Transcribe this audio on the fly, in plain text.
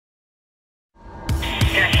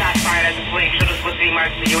the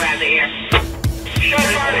emergency. You have the air. Shot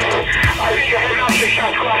fired. I think you heard officer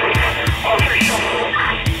shot squad. Officer shot.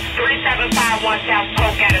 3751 South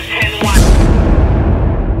Polk at a 10-1.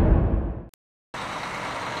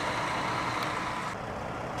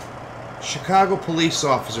 Chicago police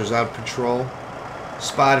officers on patrol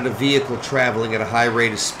spotted a vehicle traveling at a high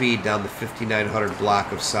rate of speed down the 5900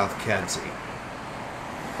 block of South Kedzie.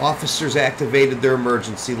 Officers activated their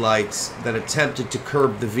emergency lights, then attempted to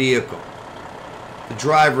curb the vehicle. The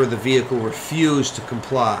driver of the vehicle refused to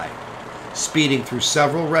comply, speeding through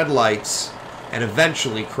several red lights and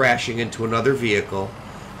eventually crashing into another vehicle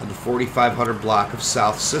on the 4500 block of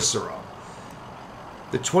South Cicero.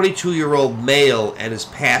 The 22-year-old male and his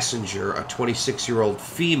passenger, a 26-year-old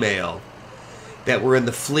female, that were in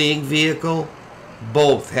the fleeing vehicle,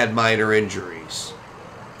 both had minor injuries.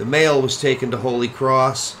 The male was taken to Holy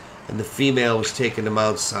Cross, and the female was taken to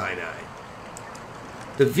Mount Sinai.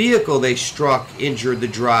 The vehicle they struck injured the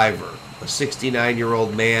driver, a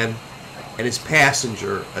 69-year-old man, and his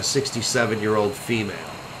passenger, a 67-year-old female.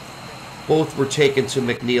 Both were taken to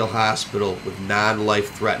McNeil Hospital with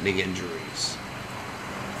non-life-threatening injuries.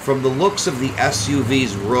 From the looks of the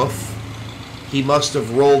SUV's roof, he must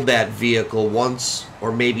have rolled that vehicle once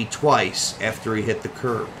or maybe twice after he hit the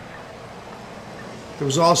curb. There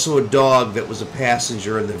was also a dog that was a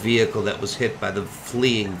passenger in the vehicle that was hit by the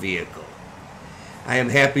fleeing vehicle. I am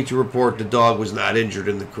happy to report the dog was not injured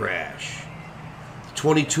in the crash. The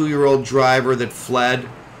 22-year-old driver that fled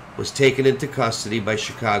was taken into custody by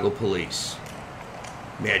Chicago police.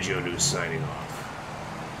 Maggio News signing off.